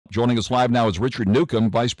Joining us live now is Richard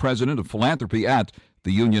Newcomb, Vice President of Philanthropy at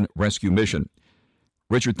the Union Rescue Mission.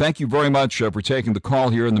 Richard, thank you very much for taking the call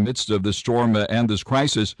here in the midst of this storm and this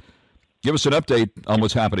crisis. Give us an update on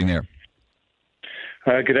what's happening there.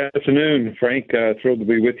 Good afternoon, Frank. Thrilled to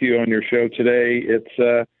be with you on your show today.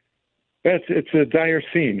 It's a dire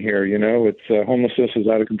scene here. You know, homelessness is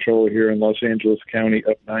out of control here in Los Angeles County,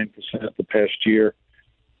 up 9% the past year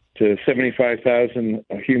to 75,000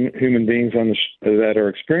 human beings that are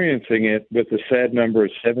experiencing it. But the sad number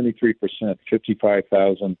is 73%,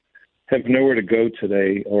 55,000 have nowhere to go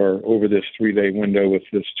today or over this 3-day window with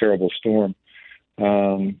this terrible storm.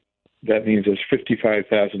 That means there's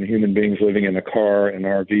 55,000 human beings living in a car, an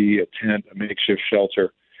RV, a tent, a makeshift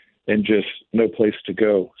shelter, and just no place to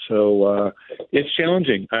go. So it's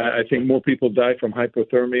challenging. I think more people die from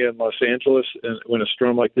hypothermia in Los Angeles when a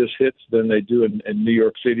storm like this hits than they do in New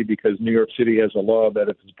York City, because New York City has a law that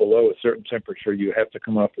if it's below a certain temperature, you have to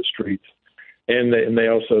come off the streets. And they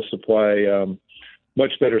also supply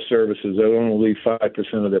much better services. They only leave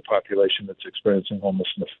 5% of their population that's experiencing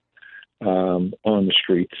homelessness on the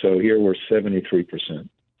street. So here we're 73%.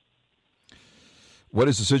 What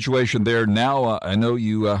is the situation there now? I know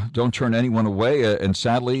you don't turn anyone away, and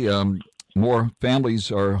sadly, more families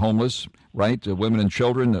are homeless, right? Women and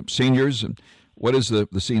children, seniors. What is the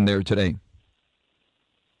scene there today?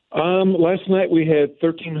 Last night we had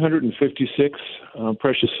 1,356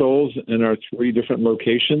 precious souls in our 3 different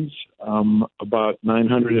locations. About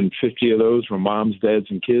 950 of those were moms, dads,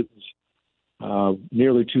 and kids.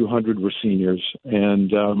 Nearly 200 were seniors.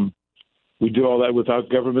 And we do all that without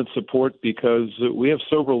government support because we have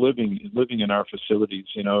sober living in our facilities.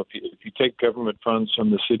 You know, if you take government funds from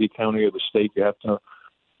the city, county, or the state, you have to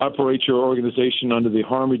operate your organization under the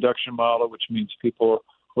harm reduction model, which means people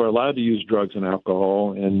who are allowed to use drugs and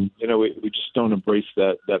alcohol. And, you know, we just don't embrace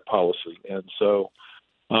that policy. And so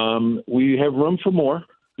we have room for more.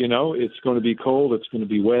 You know, it's going to be cold. It's going to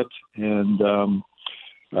be wet. And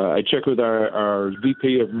I check with our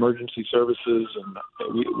VP of Emergency Services, and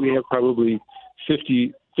we have probably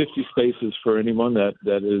 50 spaces for anyone that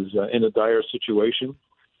is in a dire situation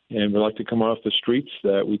and would like to come off the streets,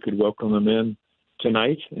 that we could welcome them in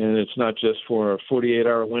tonight. And it's not just for a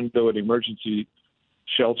 48-hour window at emergency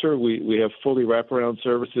shelter. We have fully wraparound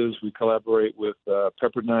services. We collaborate with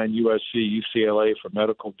Pepperdine, USC, UCLA for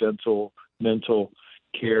medical, dental, mental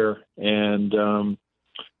care, and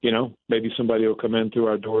you know, maybe somebody will come in through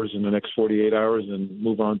our doors in the next 48 hours and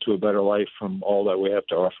move on to a better life from all that we have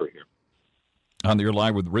to offer here. On the air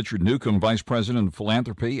live with Richard Newcomb, Vice President of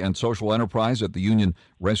Philanthropy and Social Enterprise at the Union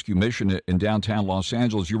Rescue Mission in downtown Los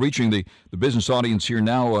Angeles. You're reaching the business audience here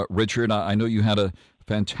now, Richard. I know you had a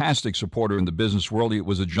fantastic supporter in the business world. He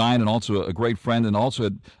was a giant and also a great friend, and also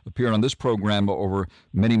had appeared on this program over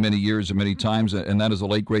many, many years and many times, and that is the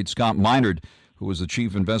late, great Scott Minerd, who was the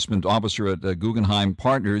chief investment officer at Guggenheim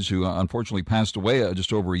Partners, who unfortunately passed away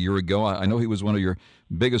just over a year ago. I know he was one of your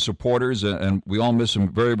biggest supporters, and we all miss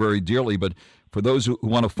him very, very dearly. But for those who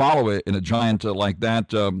want to follow it in a giant like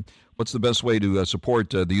that, what's the best way to support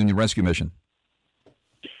the Union Rescue Mission?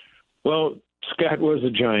 Well, Scott was a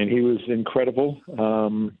giant. He was incredible.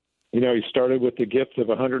 You know, he started with the gift of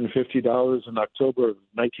 $150 in October of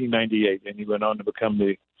 1998, and he went on to become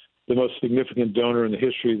the most significant donor in the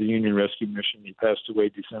history of the Union Rescue Mission. He passed away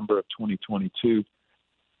December of 2022.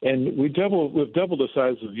 And we've doubled the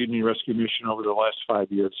size of Union Rescue Mission over the last 5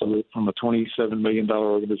 years. So we're from a $27 million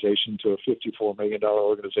organization to a $54 million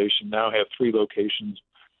organization, now have 3 locations,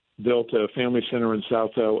 built a family center in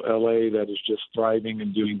South LA that is just thriving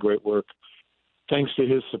and doing great work, thanks to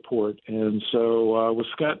his support. And so with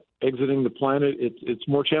Scott exiting the planet, it's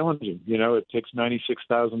more challenging. You know, it takes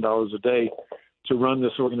 $96,000 a day to run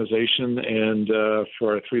this organization and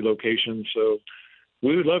for our 3 locations. So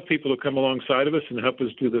we would love people to come alongside of us and help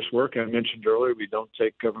us do this work. I mentioned earlier, we don't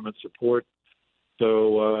take government support.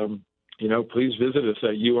 So, you know, please visit us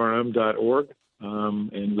at urm.org,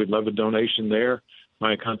 and we'd love a donation there.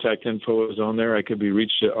 My contact info is on there. I could be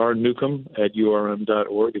reached at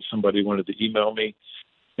rnewcomb@urm.org if somebody wanted to email me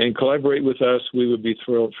and collaborate with us. We would be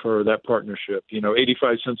thrilled for that partnership. You know,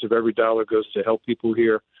 85 cents of every dollar goes to help people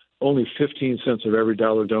here. Only 15 cents of every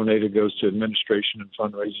dollar donated goes to administration and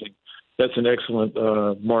fundraising. That's an excellent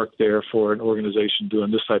mark there for an organization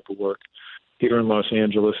doing this type of work here in Los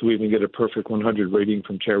Angeles. We even get a perfect 100 rating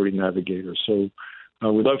from Charity Navigator. So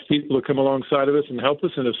we'd love people to come alongside of us and help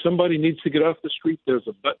us. And if somebody needs to get off the street, there's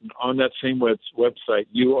a button on that same website,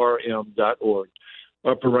 urm.org.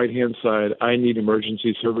 Upper right-hand side, I need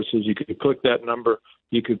emergency services. You could click that number.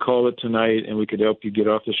 You could call it tonight, and we could help you get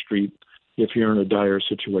off the street if you're in a dire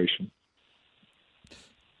situation.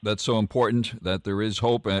 That's so important that there is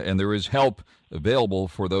hope and there is help available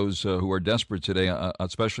for those who are desperate today,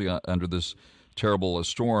 especially under this terrible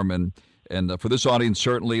storm. And for this audience,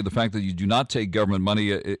 certainly the fact that you do not take government money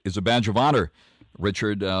is a badge of honor,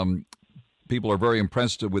 Richard. People are very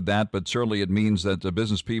impressed with that, but certainly it means that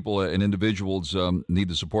business people and individuals need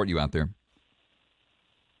to support you out there.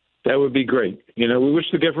 That would be great. We wish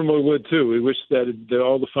the government would, too. We wish that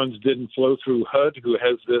all the funds didn't flow through HUD, who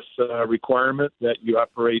has this requirement that you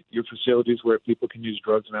operate your facilities where people can use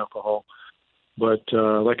drugs and alcohol. But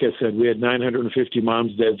like I said, we had 950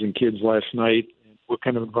 moms, dads, and kids last night. What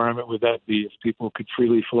kind of environment would that be if people could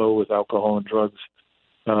freely flow with alcohol and drugs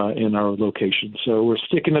in our location? So we're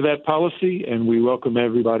sticking to that policy, and we welcome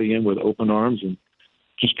everybody in with open arms and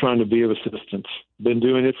just trying to be of assistance. Been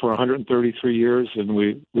doing it for 133 years, and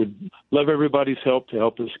we would love everybody's help to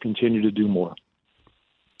help us continue to do more.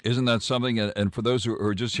 Isn't that something? And for those who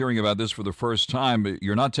are just hearing about this for the first time,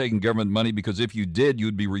 you're not taking government money because if you did,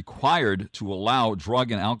 you'd be required to allow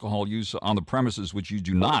drug and alcohol use on the premises, which you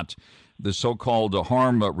do not. The so-called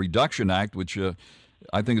Harm Reduction Act, which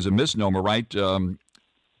I think is a misnomer, right?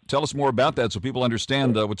 Tell us more about that so people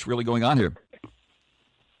understand what's really going on here.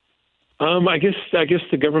 I guess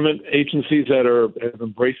the government agencies that have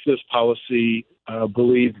embraced this policy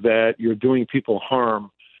believe that you're doing people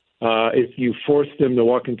harm if you force them to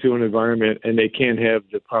walk into an environment and they can't have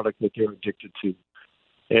the product that they're addicted to.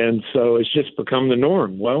 And so it's just become the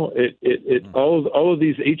norm. Well, all of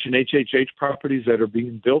these H and HHH properties that are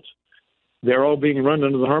being built, they're all being run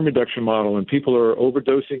under the harm reduction model, and people are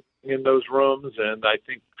overdosing in those rooms. And I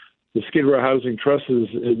think the Skid Row Housing Trust is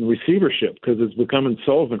in receivership because it's become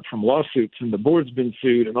insolvent from lawsuits, and the board's been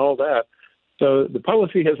sued and all that. So the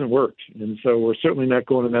policy hasn't worked, and so we're certainly not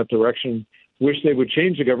going in that direction. Wish they would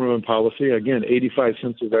change the government policy. Again, 85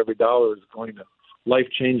 cents of every dollar is going to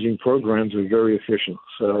life-changing programs are very efficient.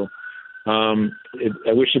 So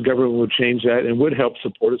I wish the government would change that and would help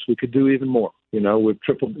support us. We could do even more.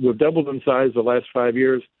 We've doubled in size the last 5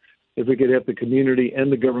 years. If we could have the community and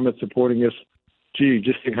the government supporting us,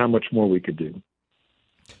 just think how much more we could do.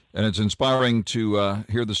 And it's inspiring to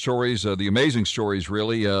hear the stories, the amazing stories,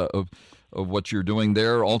 really, of what you're doing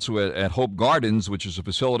there. Also at Hope Gardens, which is a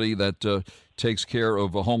facility that takes care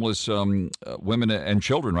of homeless women and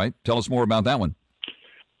children, right? Tell us more about that one.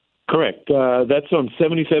 Correct. That's on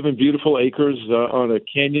 77 beautiful acres on a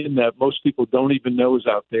canyon that most people don't even know is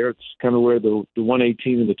out there. It's kind of where the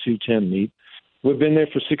 118 and the 210 meet. We've been there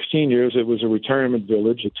for 16 years. It was a retirement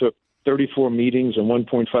village. It took 34 meetings and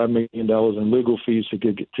 $1.5 million in legal fees to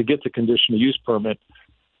get the conditional use permit.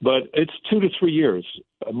 But it's 2 to 3 years.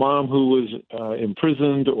 A mom who was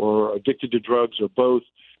imprisoned or addicted to drugs or both.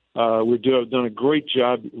 We've done a great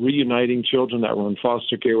job reuniting children that were in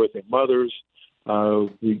foster care with their mothers.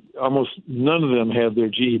 Almost none of them have their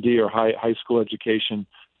GED or high school education.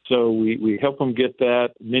 So we help them get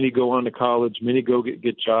that. Many go on to college. Many go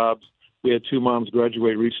get jobs. We had 2 moms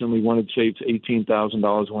graduate recently. One had saved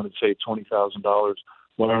 $18,000. One had saved $20,000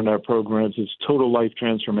 while on our programs. It's total life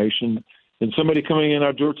transformation. And somebody coming in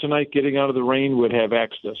our door tonight, getting out of the rain, would have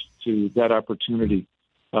access to that opportunity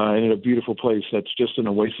in a beautiful place that's just an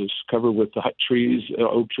oasis covered with the trees,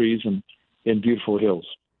 oak trees, and beautiful hills.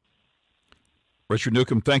 Richard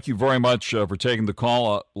Newcomb, thank you very much for taking the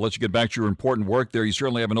call. I'll let you get back to your important work there. You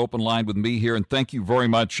certainly have an open line with me here, and thank you very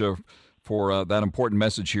much for that important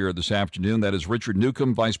message here this afternoon. That is Richard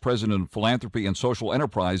Newcomb, Vice President of Philanthropy and Social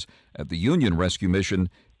Enterprise at the Union Rescue Mission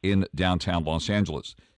in downtown Los Angeles.